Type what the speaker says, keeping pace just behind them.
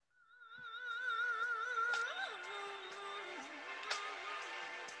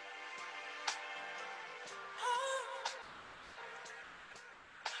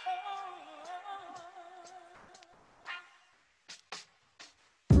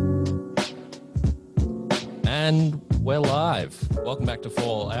And we're live. Welcome back to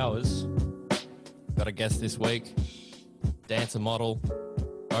 4 Hours. Got a guest this week, dancer model,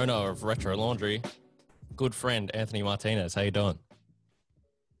 owner of Retro Laundry, good friend Anthony Martinez. How you doing?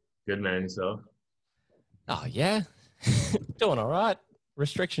 Good, man. Yourself? Oh, yeah. Doing all right.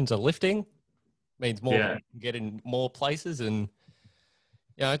 Restrictions are lifting. Means more people can get in more places, and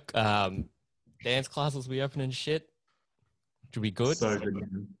dance classes will be open and shit. Should be good. So good,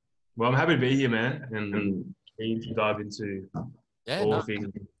 man. Well, I'm happy to be here, man, and keen to dive into all things.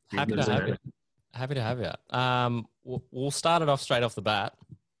 Happy to have you. Happy to have you. We'll start it off straight off the bat.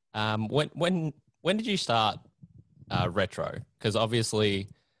 When did you start retro? Because obviously,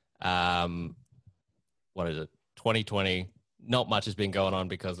 what is it? 2020. Not much has been going on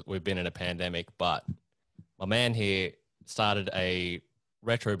because we've been in a pandemic. But my man here started a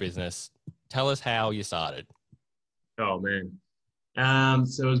retro business. Tell us how you started. Oh man.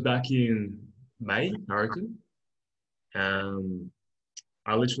 So it was back in May, I reckon. I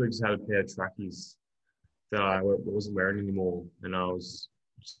literally just had a pair of trackies that I wasn't wearing anymore, and I was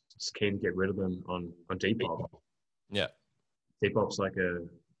just keen to get rid of them on Depop. Yeah. Depop's like a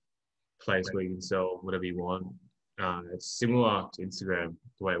place where you can sell whatever you want. It's similar to Instagram,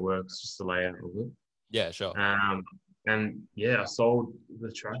 the way it works, just the layout of it. Yeah, sure. And yeah, I sold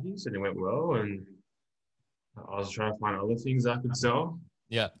the trackies and it went well, and I was trying to find other things I could sell.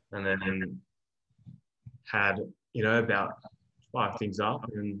 Yeah. And then had, about 5 things up,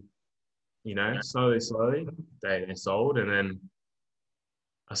 and, slowly they sold. And then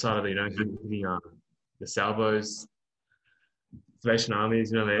I started, hitting the salvos, Salvation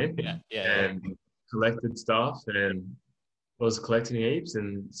Armies, you know what I mean? Yeah. And collected stuff and was collecting heaps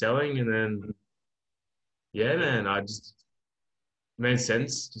and selling. And then, yeah, man, I just made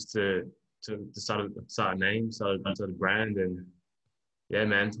sense just to start a name, start a brand, and yeah,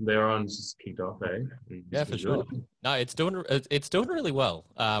 man, from there on, it's just kicked off, eh? Yeah, for sure. No, it's doing really well,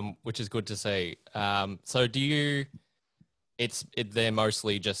 which is good to see. So they're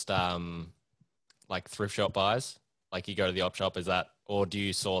mostly just like thrift shop buys, like you go to the op shop, is that, or do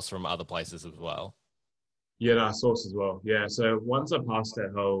you source from other places as well? Yeah, no, I source as well. Yeah, so once I passed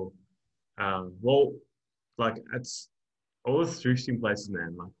that whole, it's all the thrifting places,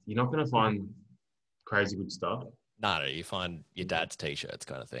 man. Like, you're not gonna find crazy good stuff. No, you find your dad's t-shirts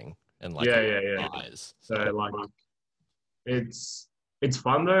kind of thing, and like yeah. buys. So like, it's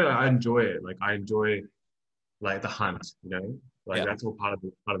fun though. I enjoy it. Like, I enjoy like the hunt. That's all part of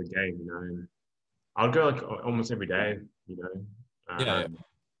the game. And I'll go like almost every day. Yeah.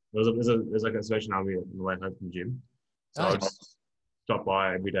 There's like a Salvation Army on the way home from the gym, so I'll just stop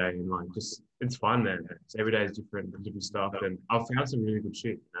by every day, and like, just, it's fun, man. It's every day is different stuff, and I've found some really good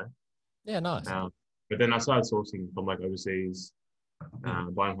shit. Yeah, nice. But then I started sourcing from like overseas,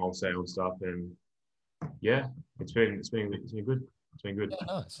 buying wholesale and stuff, and yeah, it's been good. It's been good.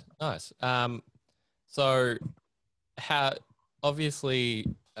 Yeah, nice. So how obviously,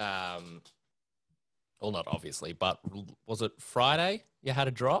 well, not obviously, but was it Friday you had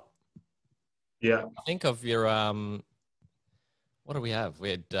a drop? Yeah. I think of your what do we have?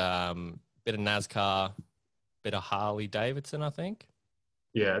 We had bit of NASCAR, bit of Harley Davidson, I think.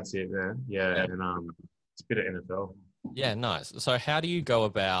 Yeah, that's it, man. Yeah, and it's a bit of NFL. Yeah, nice. So how do you go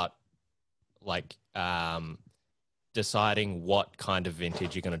about like deciding what kind of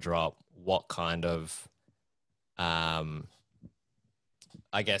vintage you're going to drop? What kind of I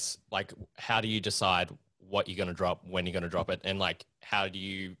guess, like, how do you decide what you're going to drop, when you're going to drop it, and like how do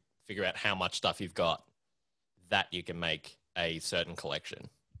you figure out how much stuff you've got that you can make a certain collection?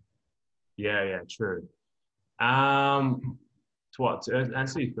 Yeah, true. To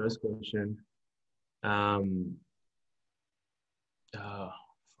answer your first question, what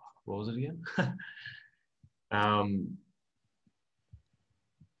was it again?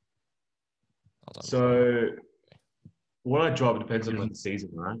 So what I drop depends on the season,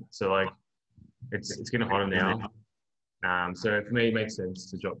 right? So like, it's getting hotter now. So for me, it makes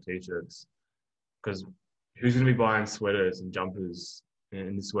sense to drop t-shirts, because who's going to be buying sweaters and jumpers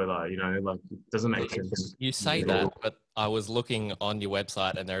in this weather? Like, it doesn't make sense. You say that, but I was looking on your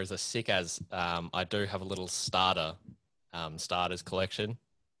website, and there is a sick as I do have a little starters collection.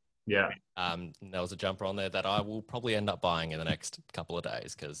 Yeah. There was a jumper on there that I will probably end up buying in the next couple of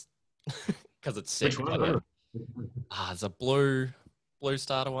days because it's sick. Which one? It's a blue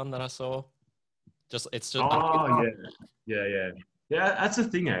starter one that I saw. It's just. Oh yeah. That's the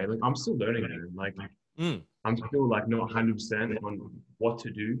thing, eh? Like, I'm still learning, man. Like, I'm still like not 100% on what to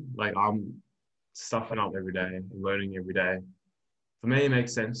do. Like, I'm stuffing up every day, learning every day. For me, it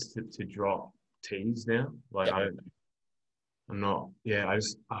makes sense to drop tees now. Like, I'm not. Yeah,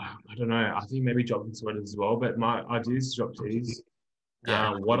 I don't know. I think maybe jogging sweaters as well. But my idea is to drop tees.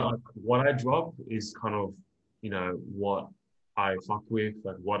 Yeah. What I drop is kind of what I fuck with,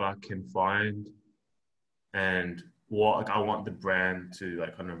 like what I can find, and what like I want the brand to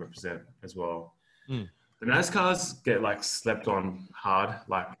like kind of represent as well. Mm. The NASCARs get like slept on hard.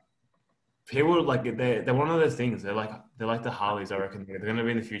 Like people like they're one of those things. They're like the Harleys. I reckon they're going to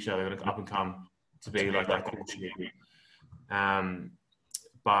be in the future. They're going to up and come to be like that cool shit. Um,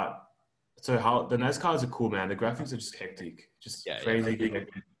 but so how the NASCARs are cool, man. The graphics are just hectic, just Yeah. Yeah. crazy.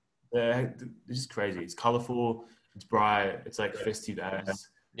 They're just crazy. It's colorful. It's bright. It's like festive as.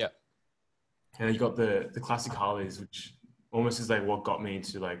 Yeah. And you got the classic Harleys, which almost is like what got me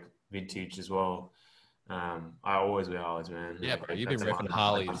into like vintage as well. I always wear Harleys, man. Yeah, bro. You've been That's repping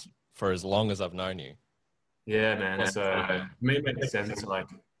Harleys for as long as I've known you. yeah, man. So for me, it makes sense to like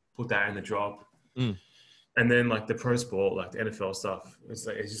put that in the drop. Mm. And then like the pro sport, like the NFL stuff, it's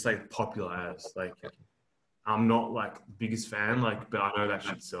just like popular as like I'm not like the biggest fan, like, but I know that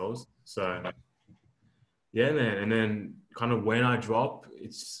shit sells. So yeah, man. And then kind of when I drop,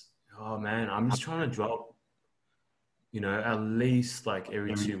 it's oh man, I'm just trying to drop, at least like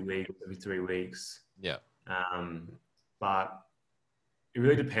every 2 weeks, every 3 weeks. Yeah. But it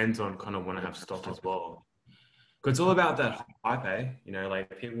really depends on kind of when I have stock as well. Because it's all about that hype, eh?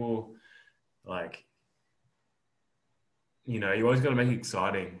 Like people like you always got to make it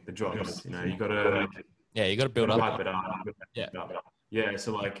exciting, the drops. You got to Yeah. You got to build up. hype it up. Yeah. Yeah.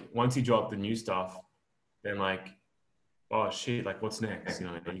 So like once you drop the new stuff, then like, oh shit, like what's next? You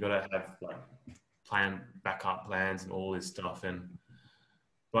got to have like backup plans and all this stuff.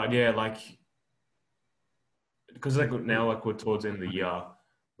 But yeah, like because like now like we're towards the end of the year,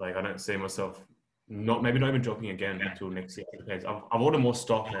 like I don't see myself maybe not even dropping again until next year. It depends. I've ordered more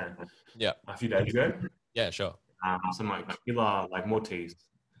stock, man. Yeah. A few days ago. Yeah. Sure. Some like killer like more teas.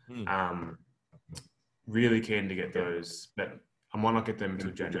 Mm. Really keen to get those, but I might not get them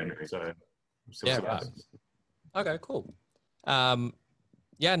until January. So Yeah. Right. Okay. Cool.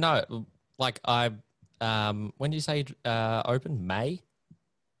 Yeah. No. Like when did you say open May?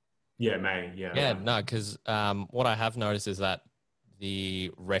 Yeah, May. Yeah. Yeah. No. Because what I have noticed is that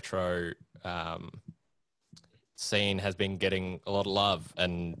the retro scene has been getting a lot of love,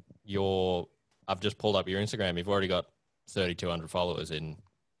 and I've just pulled up your Instagram. You've already got 3,200 followers in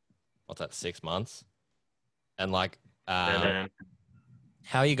what's that, 6 months? And like, Yeah,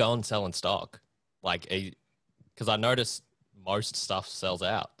 how are you going selling stock? Like, because I noticed most stuff sells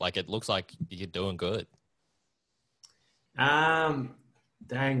out. Like, it looks like you're doing good.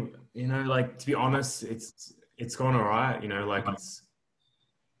 dang. Like to be honest, it's gone all right. Like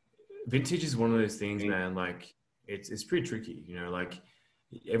vintage is one of those things, man. Like it's pretty tricky. Like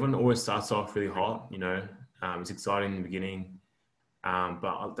everyone always starts off really hot. It's exciting in the beginning,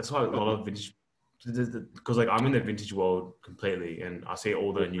 but that's why a lot of vintage, because like I'm in the vintage world completely, and I see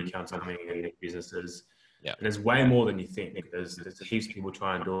all the new accounts coming and new businesses. Yeah. And there's way more than you think. There's heaps of people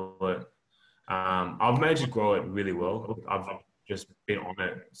trying to do it. I've managed to grow it really well. I've just been on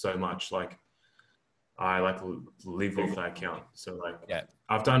it so much. Like I like live off that account. So like Yeah.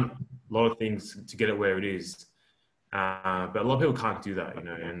 I've done a lot of things to get it where it is. But a lot of people can't do that,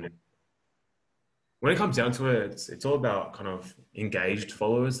 and when it comes down to it, it's all about kind of engaged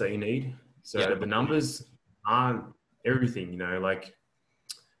followers that you need. So Yeah. the numbers aren't everything, like,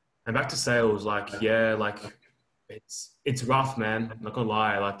 and back to sales, like, yeah, like it's rough, man. I'm not gonna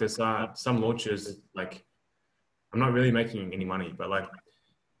lie. Like there's some launches, like I'm not really making any money, but like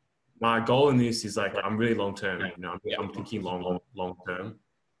my goal in this is like, I'm really long term, I'm thinking long term.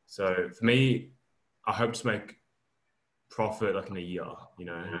 So for me, I hope to make profit like in a year.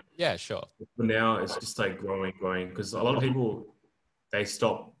 Yeah. Sure. But now it's just like growing, because a lot of people, they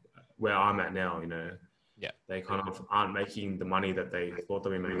stop where I'm at now. Yeah. They kind of aren't making the money that they thought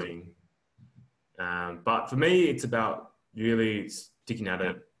they were making. But for me, it's about really sticking at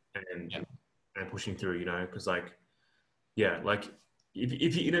it and pushing through, because like, yeah, like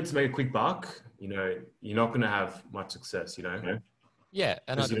if you're in it to make a quick buck, you're not going to have much success, Yeah.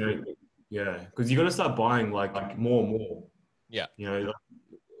 And because, yeah, because you're going to start buying like more and more. yeah. Like,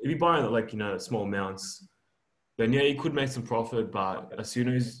 if you buy like, small amounts, then yeah, you could make some profit. But as soon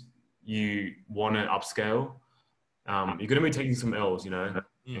as you want to upscale, you're going to be taking some L's, and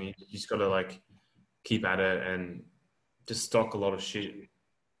you just got to like keep at it and just stock a lot of shit.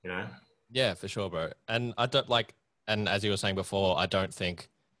 Yeah, for sure, bro. And I don't like, and as you were saying before, I don't think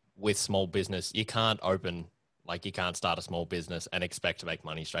with small business, you can't start a small business and expect to make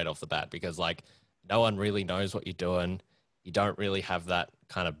money straight off the bat, because like no one really knows what you're doing. you don't really have that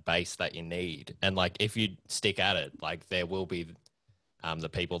kind of base that you need. And like, if you stick at it, like there will be the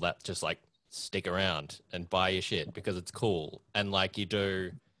people that just like stick around and buy your shit because it's cool. And like you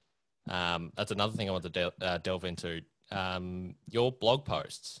do, that's another thing I want to delve into. Your blog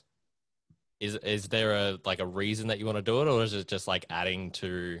posts. Is there a reason that you want to do it, or is it just like adding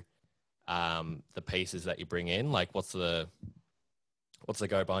to the pieces that you bring in? Like, what's the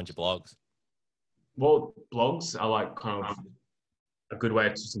go behind your blogs? Well, blogs are like kind of a good way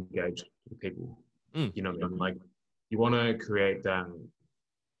to just engage with people. Mm. You know what I mean? Like you want to create that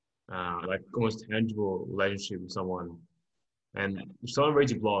like almost tangible relationship with someone. And if someone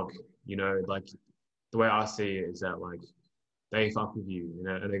reads your blog, you know, like the way I see it is that like they fuck with you, you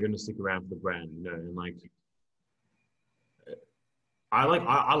know, and they're going to stick around for the brand, you know, and like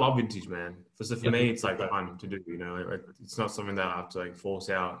I love vintage, man. For me, it's like fun to do, you know. It's not something that I have to like force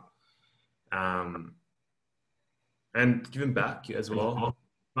out, and giving back as well.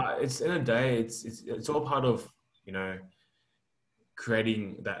 But it's in a day, it's all part of, you know,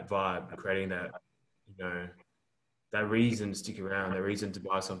 creating that vibe, creating that, you know, that reason to stick around, that reason to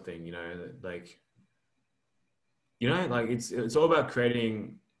buy something, you know, like, you know, like it's all about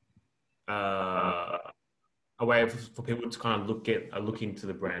creating a way for people to kind of look into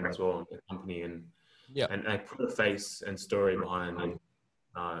the brand as well, the company, and Yeah. and put a face and story behind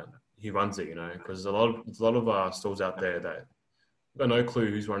who runs it, you know, because there's a lot of stores out there that got no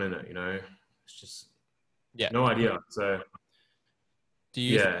clue who's running it, you know, it's just no idea. So Do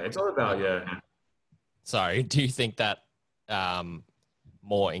you? yeah, it's all about Sorry. Do you think that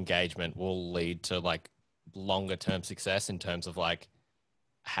more engagement will lead to like longer term success in terms of like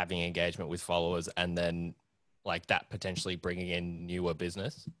having engagement with followers and then like that potentially bringing in newer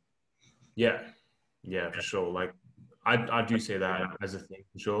business? yeah, yeah, for sure. Like I do see that as a thing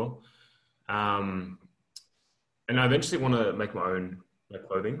for sure. Um, and I eventually want to make my own like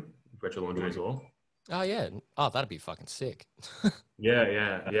clothing, retro laundry as well. Oh yeah. Oh, that'd be fucking sick.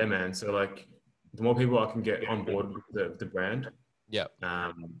 Yeah, man. So like, the more people I can get on board with the brand, Yeah.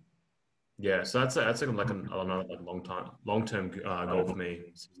 um, yeah. So that's like another like long term goal for me.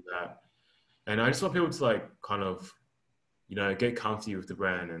 Is that, and I just want people to like kind of, you know, get comfy with the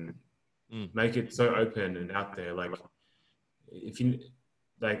brand and Mm. make it so open and out there. Like if you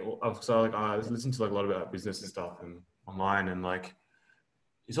like, so like I listen to like a lot about business and stuff and online, and like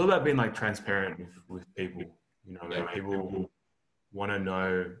it's all about being like transparent with people. You know, Yeah. like people want to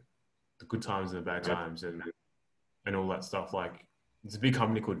know the good times and the bad times and all that stuff. Like there's a big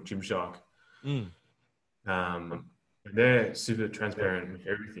company called Gymshark. Mm. They're super transparent with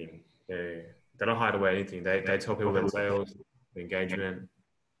everything. They don't hide away anything. They tell people their sales, the engagement.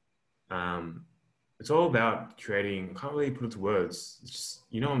 Um, it's all about creating. Can't really put it to words. It's just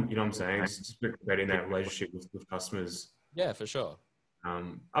you know what I'm saying. It's just creating that relationship with customers. Yeah, for sure.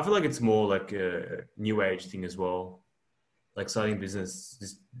 I feel like it's more like a new age thing as well. Like starting business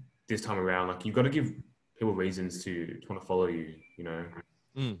this time around, like you've got to give people reasons to want to follow you. You know,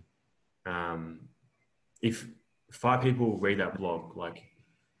 Mm. if 5 people read that blog, like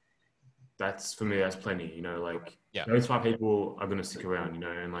that's for me, that's plenty. You know, like Yeah. those 5 people are gonna stick around. You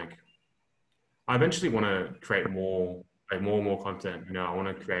know, and like I eventually want to create more, like more and more content. You know, I want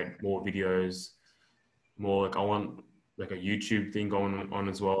to create more videos, more like I want like a YouTube thing going on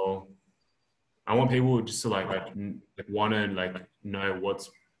as well. I want people just to like want to like know what's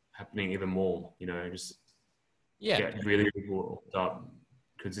happening even more. You know, just Yeah. get really people up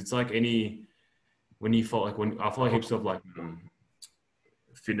because it's like any when you follow like when I follow heaps of like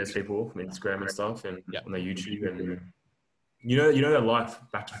fitness people from Instagram and stuff and Yeah. on their YouTube, and you know their life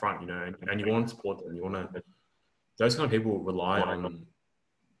back to front, you know, and you want to support them. You want to those kind of people rely on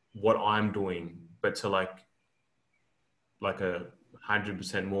what I'm doing, but to like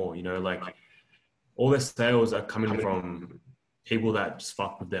 100% more. You know, like all their sales are coming from people that just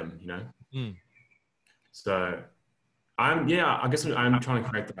fuck with them. You know, Mm. so I guess I'm trying to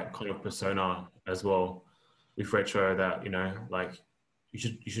create that kind of persona as well with retro that, you know, like you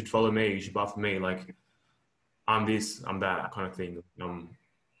should follow me, you should buy from me, like I'm this, I'm that kind of thing.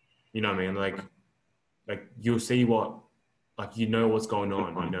 You know what I mean? Like you'll see what like you know what's going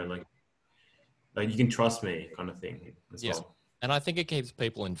on, you know, like you can trust me kind of thing as Yeah. well. And I think it keeps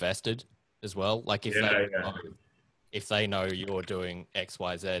people invested as well. Like if they Yeah. if they know you're doing X,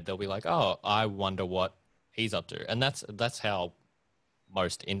 Y, Z, they'll be like, "Oh, I wonder what he's up to." And that's how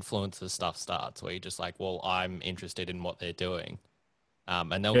most influencer stuff starts, where you're just like, "Well, I'm interested in what they're doing,"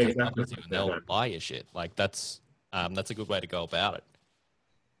 and they'll Yeah, keep up exactly. with you and they'll buy your shit. Like that's a good way to go about it.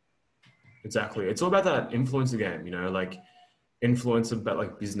 Exactly. It's all about that influencer game, you know, like influence about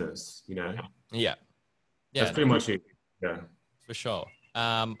like business, you know. Yeah. That's Yeah. pretty much it. Yeah. For sure.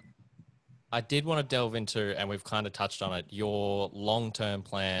 I did want to delve into, and we've kind of touched on it, your long-term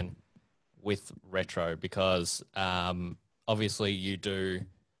plan with retro, because obviously you do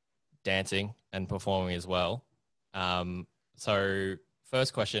dancing and performing as well. So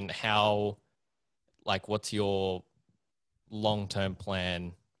first question, what's your long-term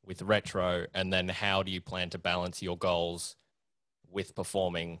plan with retro, and then how do you plan to balance your goals with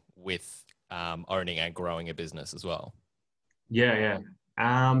performing, with owning and growing a business as well? Yeah.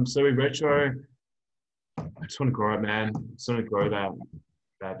 So with retro, I just want to grow it, man. Just want to grow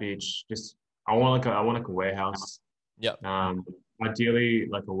that bitch. Just I want like a warehouse. Yep. Ideally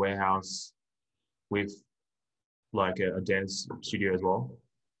like a warehouse with like a dance studio as well,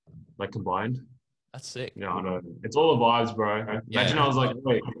 like combined. That's sick. You know, I know it's all the vibes, bro. Imagine Yeah. I was like,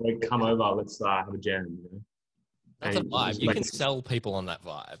 wait, come over, let's have a jam. You know? That's a vibe. Just You like can sell people on that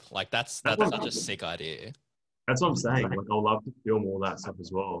vibe. Like that's that's what, such a sick idea. that's what I'm saying. Like I'd love to film all that stuff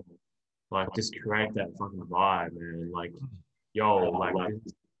as well. Like just create that fucking vibe, man. Like, yo, like this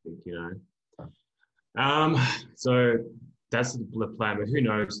is sick, you know. So that's the plan, but who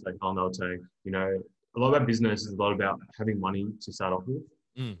knows like how long they'll take. You know, a lot of our business is a lot about having money to start off with.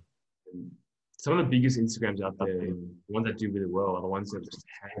 Mm. And some of the biggest Instagrams out there, and the ones that do really well, are the ones that just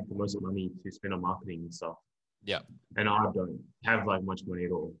have the most money to spend on marketing and stuff. Yeah. And I don't have like much money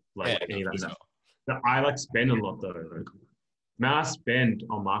at all, like Yeah, any of for that sure. stuff. But I like spend a lot though. Like, man, I spend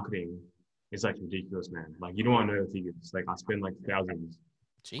on marketing is like ridiculous, man. Like you don't want to know the figures. Like I spend like thousands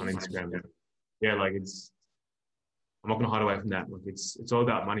on Jesus. Instagram. Yeah, like I'm not gonna hide away from that. Like it's all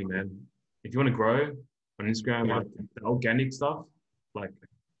about money, man. If you want to grow on Instagram, like the organic stuff, like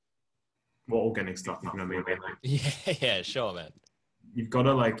more organic stuff, you know what I mean? Like, Yeah, sure, man. you've got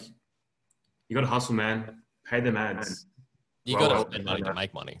to hustle, man. Pay them ads. You Grow got to up, spend man. money to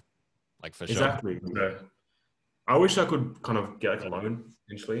make money, like for sure. Exactly. So I wish I could kind of get like a loan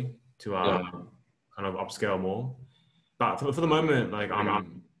eventually to kind of upscale more. But for the moment, like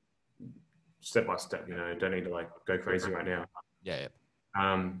I'm step by step, you know, don't need to like go crazy right now. Yeah.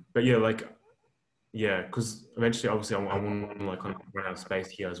 But yeah, like yeah, because eventually, obviously, I want to like kind of run out of space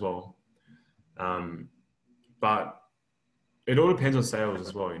here as well. But it all depends on sales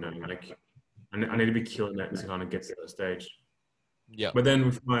as well, you know. Like I need to be killing that to kind of get to that stage. Yeah. But then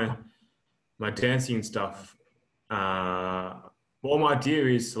with my dancing stuff, well, my idea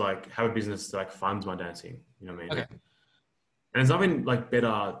is to like have a business that like funds my dancing. You know what I mean? Okay. And there's nothing like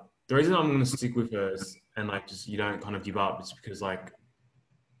better. The reason I'm going to stick with hers and like just you don't kind of give up is because like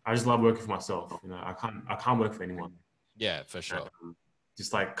I just love working for myself. You know, I can't work for anyone. Yeah, for sure.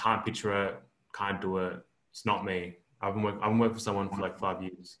 Just like can't picture it, can't do it. It's not me. I've been working for someone for like 5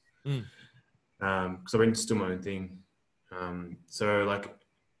 years. Mm. Because I've been just doing my own thing. So like,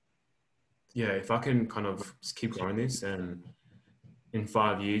 yeah, if I can kind of just keep growing this, and in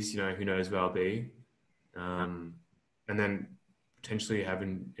 5 years, you know, who knows where I'll be, and then potentially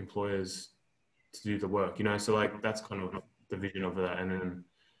having employers to do the work, you know. So like that's kind of the vision of that. And then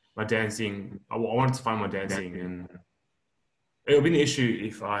my dancing, I wanted to find my dancing, and it'll be an issue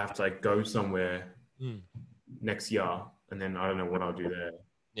if I have to like go somewhere next year, and then I don't know what I'll do there.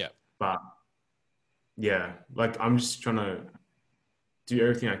 Yeah. But yeah, like I'm just trying to do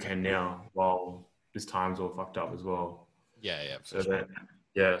everything I can now while this time's all fucked up as well. Yeah. So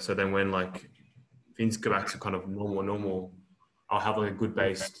so then when like things go back to kind of normal, I'll have like a good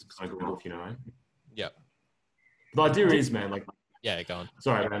base to kind of go off, you know. Yeah. The idea is, man, like Yeah, go on.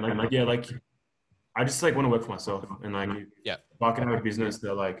 sorry, man, like yeah, like I just like want to work for myself, and like Yeah. if I can have a business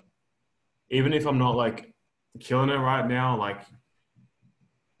that like even if I'm not like killing it right now, like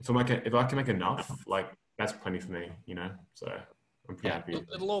if I can make enough, like that's plenty for me, you know. So I'm pretty happy.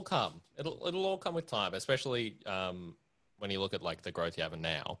 It'll all come. It'll all come with time, especially when you look at like the growth you have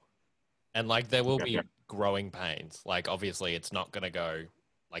now, and like there will be growing pains. Like obviously, it's not gonna go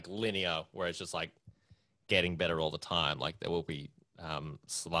like linear where it's just like getting better all the time. Like there will be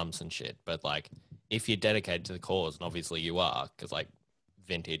slumps and shit. But like if you're dedicated to the cause, and obviously you are, because like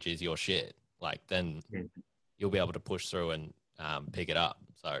vintage is your shit. Like then you'll be able to push through and pick it up.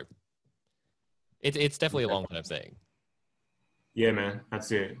 So it's definitely a long-term thing. Yeah, man,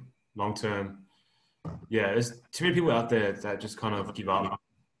 that's it. Long term. Yeah, there's too many people out there that just kind of give up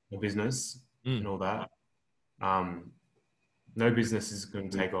on business and all that. No business is going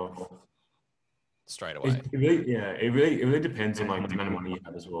to take off straight away. It really depends on like the amount of money you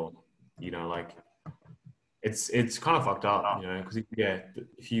have as well. You know, like it's kind of fucked up, you know, because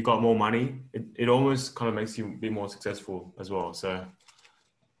if you got more money, it almost kind of makes you a bit more successful as well. So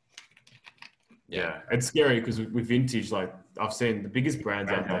yeah, it's scary because with vintage, like I've seen the biggest brands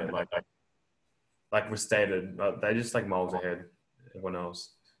out there, like like restated, but they're just like miles ahead of everyone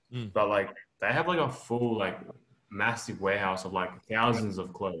else. Mm. But like they have like a full like massive warehouse of like thousands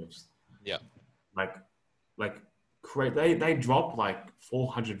of clothes. Yeah. Like like they drop like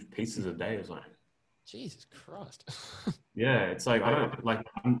 400 pieces a day or something. Jesus Christ. Yeah, it's like I don't like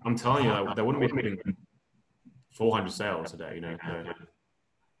I'm telling you like, they wouldn't be doing 400 sales a day, you know. So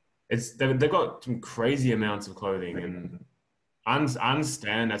it's they've got some crazy amounts of clothing, and I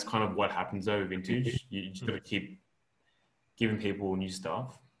understand that's kind of what happens though with vintage. You just got to keep giving people new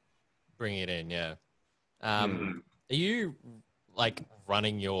stuff. Bring it in, yeah. Hmm. Are you like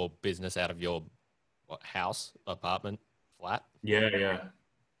running your business out of your house, apartment, flat? Yeah, yeah.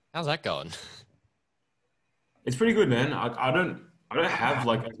 How's that going? It's pretty good, man. I don't have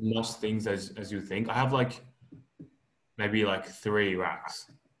like as much things as you think. I have like maybe like 3 racks.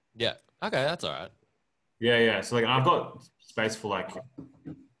 Yeah. Okay, that's all right. Yeah, yeah. So like I've got space for like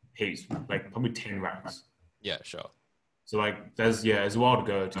heaps, like probably 10 racks. Yeah, sure. So like there's a while to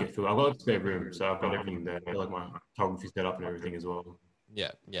go to get filled. I've got a spare room, so I've got everything there. Like my photography set up and everything as well.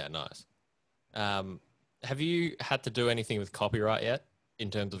 Yeah, yeah, nice. Um, have you had to do anything with copyright yet in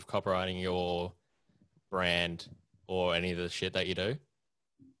terms of copywriting your brand or any of the shit that you do?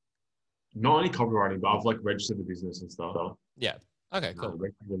 Not only copywriting, but I've like registered the business and stuff. Yeah. Okay, cool.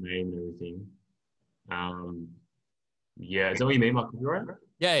 Registered the name and everything. Um, yeah, is that what you mean by copyright?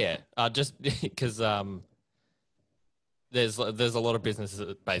 Yeah, yeah. Just because there's a lot of businesses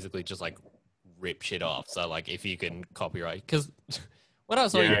that basically just like rip shit off. So like if you can copyright, because when I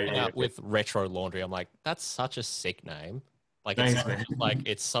saw you Yeah, come yeah, out yeah. with Retro Laundry, I'm like, that's such a sick name. Like Thanks, man.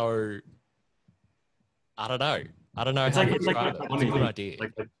 it's so I don't know. I don't know It's how like to it's like describe it. It's a funny. good idea.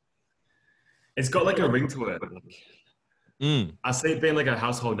 Like it's got like a ring to it. Like, Mm. I see it being like a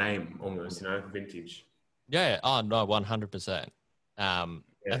household name almost, you know, vintage. Yeah, yeah. Oh no, 100%.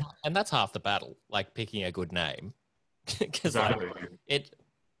 Yeah, And that's half the battle, like picking a good name, because like exactly. it,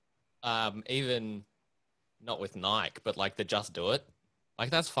 even not with Nike, but like the Just Do It,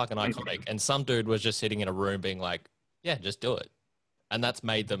 like that's fucking iconic. And some dude was just sitting in a room being like, yeah, just do it, and that's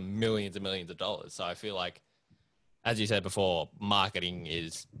made them millions and millions of dollars. So I feel like, as you said before, marketing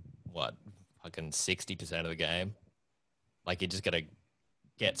is what fucking 60% of the game. Like you just gotta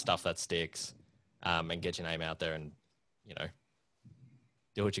get stuff that sticks, and get your name out there, and you know,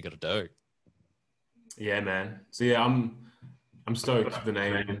 do what you got to do. Yeah, man. So yeah, I'm stoked with the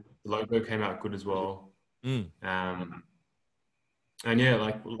name. The logo came out good as well. Mm. Um, and yeah,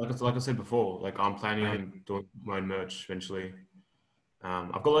 like I said before, like I'm planning on doing my own merch eventually.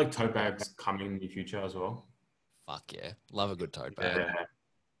 I've got like tote bags coming in the future as well. Fuck yeah, love a good tote bag. Yeah,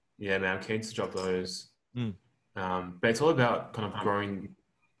 yeah, man. I'm keen to drop those. Mm. But it's all about kind of growing,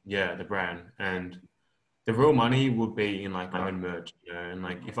 yeah, the brand, and the real money would be in like my own merch, you know. And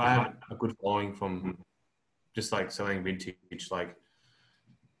like if I have a good following from just like selling vintage, like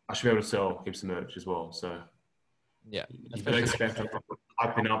I should be able to sell heaps of merch as well. So Yeah, you better especially. expect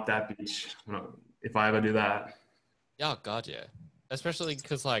hyping up that bitch if I ever do that. Oh god, yeah. Especially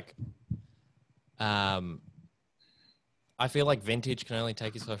because like, um, I feel like vintage can only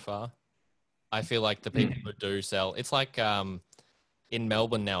take you so far. I feel like the people who do sell, it's like in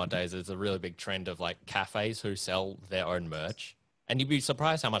Melbourne nowadays, there's a really big trend of like cafes who sell their own merch, and you'd be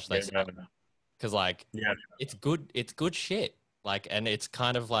surprised how much they Yeah, sell because like yeah, it's good shit. Like, and it's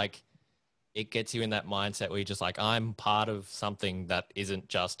kind of like it gets you in that mindset where you're just like, I'm part of something that isn't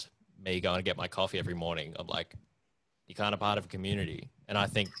just me going to get my coffee every morning. I'm like, you're kind of part of a community. And I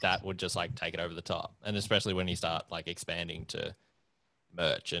think that would just like take it over the top. And especially when you start like expanding to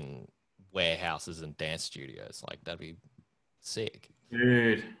merch and warehouses and dance studios, like that'd be sick.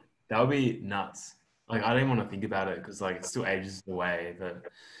 dude, that would be nuts. Like I don't even want to think about it because like it's still ages away, but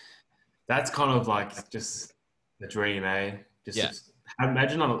that's kind of like just the dream, eh? Just Yeah.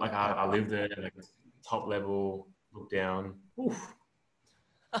 imagine I live there, like top level, look down. Oof.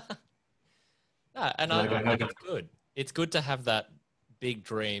 Yeah, and Like, I think it's good. It's good to have that big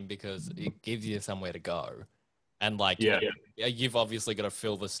dream because it gives you somewhere to go. And like, yeah, yeah, you've obviously got to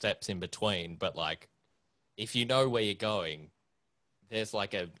fill the steps in between, but like, if you know where you're going, there's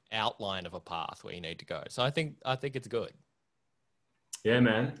like an outline of a path where you need to go. So I think it's good. yeah,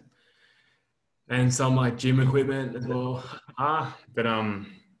 man. And some like gym equipment as well. But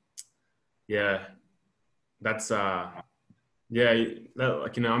yeah, that's yeah,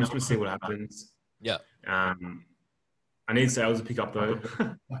 like you know, I'm just gonna see what happens. Yeah. Um, I need sales to pick up though.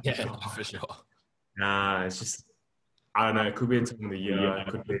 Yeah, no, for sure. It's just I don't know. It could be a time of the year. It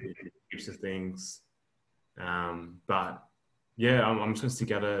could be heaps of things. But yeah, I'm just gonna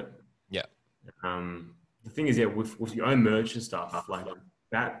stick at it. Yeah. The thing is, yeah, with your own merch and stuff like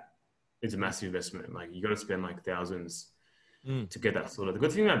that, it's a massive investment. Like you got to spend like thousands Mm. to get that sorted. The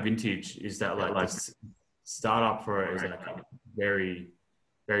good thing about vintage is that like the startup for it is like very,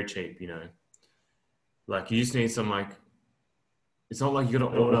 very cheap. You know, like you just need some like. It's not like you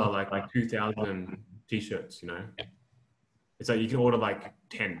got to order like 2,000 t-shirts. You know, it's like you can order like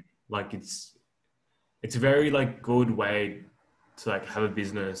 10. Like it's a very like good way to like have a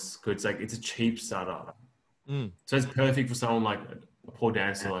business. Cause it's like it's a cheap startup, Mm. so it's perfect for someone like a poor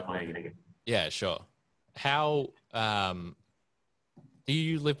dancer like me. Yeah, sure. How do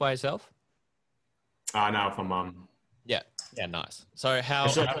you live by yourself? Now for mum. Yeah. Yeah, nice. So how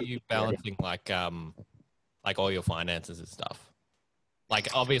are you balancing like all your finances and stuff? Like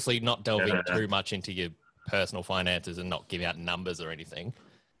obviously not delving too much into your personal finances and not giving out numbers or anything,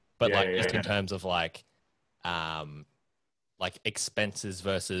 but like just in terms of like expenses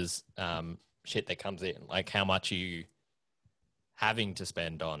versus shit that comes in. Like how much are you having to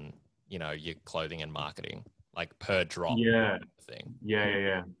spend on, you know, your clothing and marketing, like per drop Yeah, thing?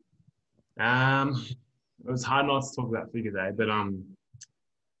 yeah. It was hard not to talk about figures, but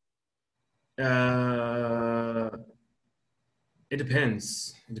uh, it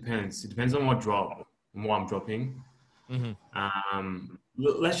depends. It depends. It depends on what drop and what I'm dropping. Mm-hmm.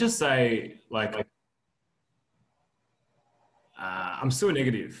 Let's just say like I'm still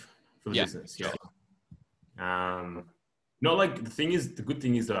negative for the Yeah, business. Yeah. sure. Not like the good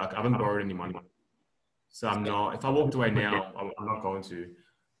thing is that like, I haven't borrowed any money, so I'm not. If I walked away now, I'm not going to.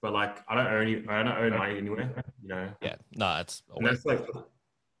 But like I don't own money anywhere, you know. Yeah, no, it's And always that's like,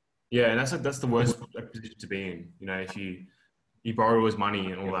 yeah, and that's the worst like, position to be in, you know, if you borrow all his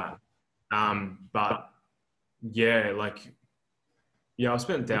money and all that. But yeah, like yeah, I've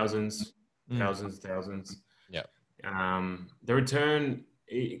spent thousands, mm, thousands, thousands. yeah, The return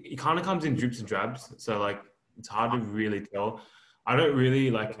it kind of comes in drips and drabs, so like it's hard to really tell. I don't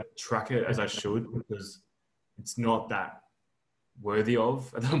really like track it as I should because it's not that worthy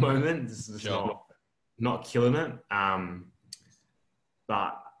of at the moment. This is sure. not killing it.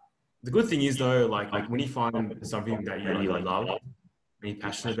 But the good thing is though, like when you find something that you like love and you're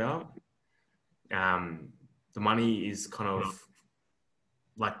passionate about, um, the money is kind of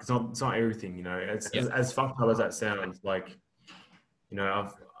like it's not everything, you know. Yeah, As fucked up as that sounds, like you know,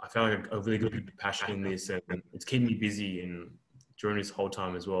 I found like a really good passion in this, and it's keeping me busy and during this whole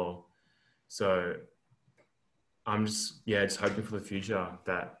time as well. So I'm just hoping for the future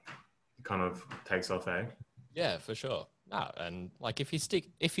that it kind of takes off, eh? yeah, for sure. No, and like if you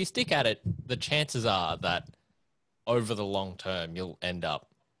stick at it, the chances are that over the long term you'll end up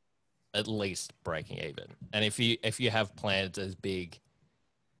at least breaking even. And if you have plans as big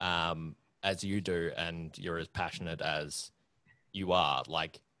as you do and you're as passionate as you are,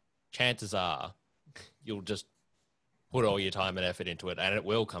 like chances are you'll just put all your time and effort into it and it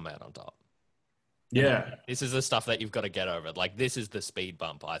will come out on top. And like, Yeah, this is the stuff that you've got to get over. Like this is the speed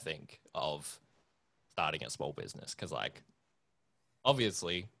bump, I think, of starting a small business. Cause like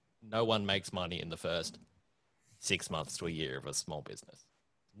obviously no one makes money in the first 6 months to a year of a small business.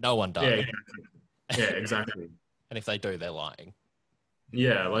 No one does. yeah, yeah, exactly. And if they do, they're lying.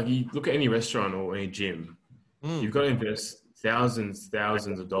 Yeah, like you look at any restaurant or any gym, Mm. you've got to invest thousands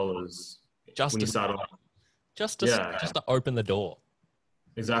of dollars Just when you to start off. Yeah, just to open the door.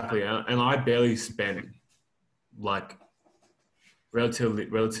 exactly. And I barely spent like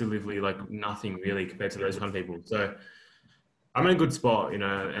relatively like nothing really compared to those kind of people. So I'm in a good spot, you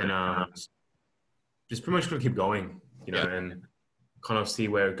know, and just pretty much gonna keep going, you know, Yeah. and kind of see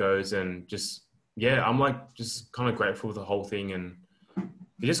where it goes, and just yeah, I'm like just kind of grateful for the whole thing, and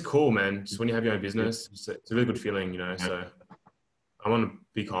it's just cool, man. Just when you have your own business, it's a really good feeling, you know. So I'm on a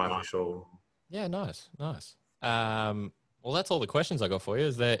big high for sure. Yeah, nice, nice. Well, that's all the questions I got for you.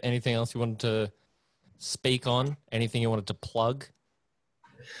 Is there anything else you wanted to speak on? Anything you wanted to plug?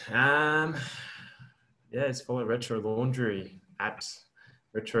 Um, yeah, it's follow Retro Laundry at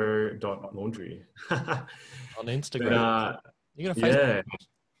retro.laundry. On But Instagram. You got a Facebook yeah, page?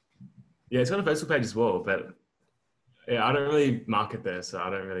 yeah, it's got a Facebook page as well. But yeah, I don't really market there, so I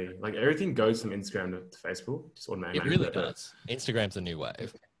don't really like everything goes from Instagram to Facebook just It automatically. really But does. Instagram's a new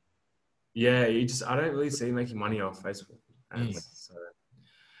wave. yeah, I don't really see making money off Facebook Mm. ads. So,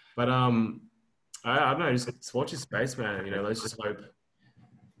 but I don't know, just watch your space, man. You know, let's just hope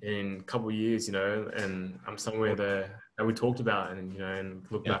in a couple of years, you know, and I'm somewhere there that we talked about, and you know, and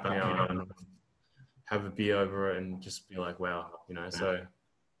look Yeah. back now and have a beer over it and just be like, wow, you know. So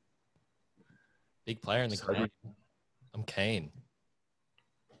Big player in the just game. hope. I'm keen.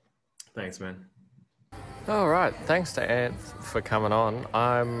 Thanks, man. All right, thanks to Anth for coming on.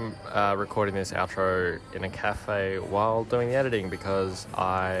 I'm recording this outro in a cafe while doing the editing because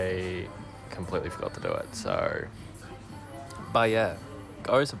I completely forgot to do it. So, but yeah,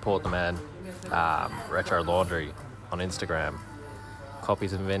 go support the man. Retro Laundry on Instagram.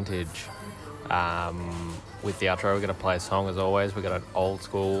 Copies and vintage. With the outro, we're going to play a song as always. We've got an old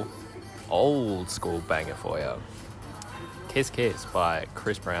school banger for you. Kiss Kiss by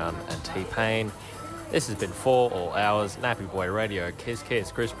Chris Brown and T-Pain. This has been 4 All Hours, Nappy Boy Radio. Kiss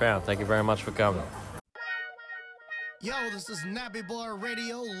Kiss, Chris Brown, thank you very much for coming. Yo, this is Nappy Boy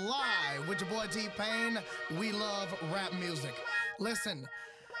Radio live with your boy T-Pain. We love rap music. Listen,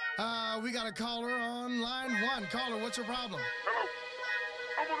 we got a caller on line 1. Caller, what's your problem? Hello.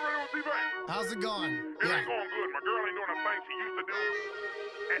 I'm on the radio with T-Pain. How's it going? It ain't going good. My girl ain't doing the thing she used to do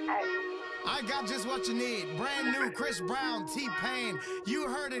at all. I got just what you need. Brand new Chris Brown, T-Pain. You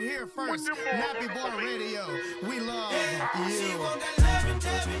heard it here first. Nappy Boy Radio. We love you. She want that loving,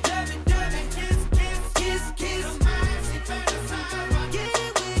 kiss, kiss, kiss, kiss. She fantasize about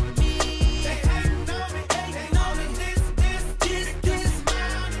getting with me. They hating on me, hating on me. This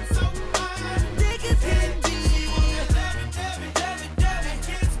smile is so fine. They can hit me. She want that loving,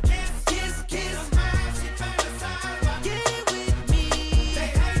 kiss, kiss, kiss, kiss. She fantasize about getting with me. They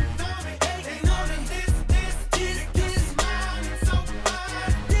hating on me, hating on me. This smile is so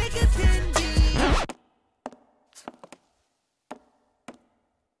fine. They can hit me.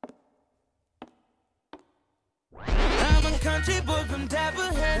 I'm a country boy from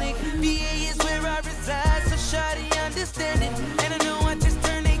Tappahannock. VA is where I reside, so shawty understand it. And I know I just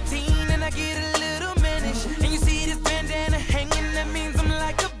turned 18 and I get a little mannish. And you see this bandana hanging, that means I'm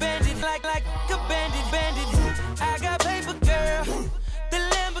like a bandit, like a bandit. I got paper, girl, the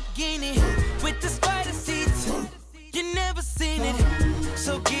Lamborghini with the spider seats. You never seen it,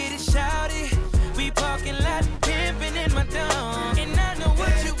 so get it, shawty. We parking lot pimping in my dome, and I know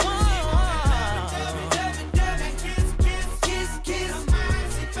what you want.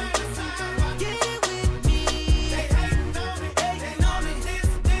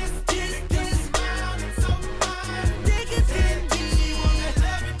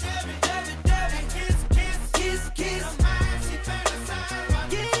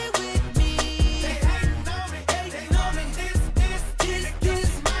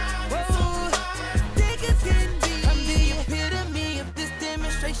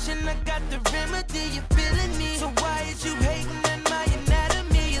 I got the remedy, you feeling me? So why is you hating on my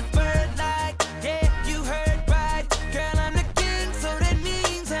anatomy? It's bird-like, yeah, you heard right. Girl, I'm the king, so that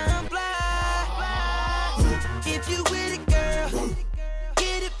means I'm fly. If you with it, girl,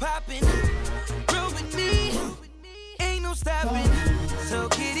 get it poppin'. Grow with me, ain't no stopping. So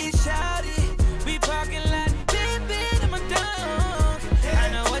get it shouted, we parking lot, pimpin' in my dog. I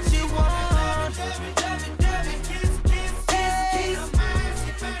know what you want.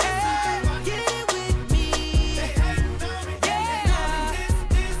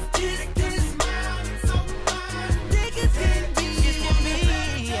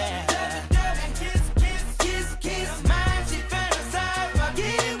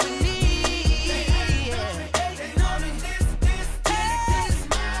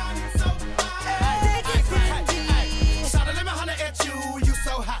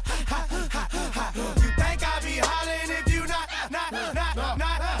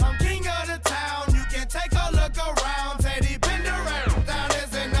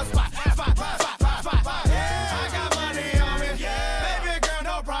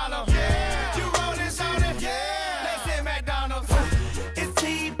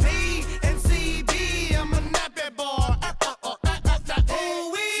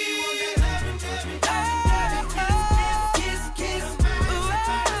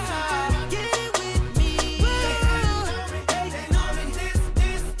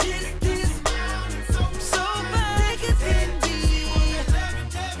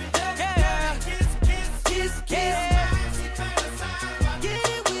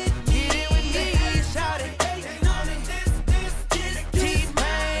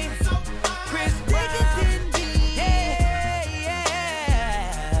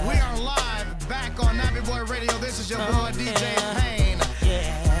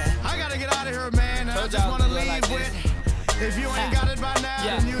 If you ain't got it by now,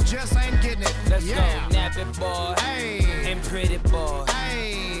 then you just ain't getting it. Let's go, nappy boy. Hey. And pretty boy.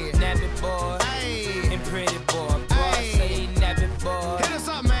 Hey. Nappy boy. Hey. And pretty boy. Boy, say nappy boy. Hit us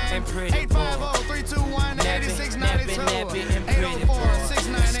up, man. And pretty boy.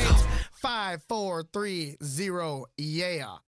 850-321-8692. 804-698-5430. Yeah.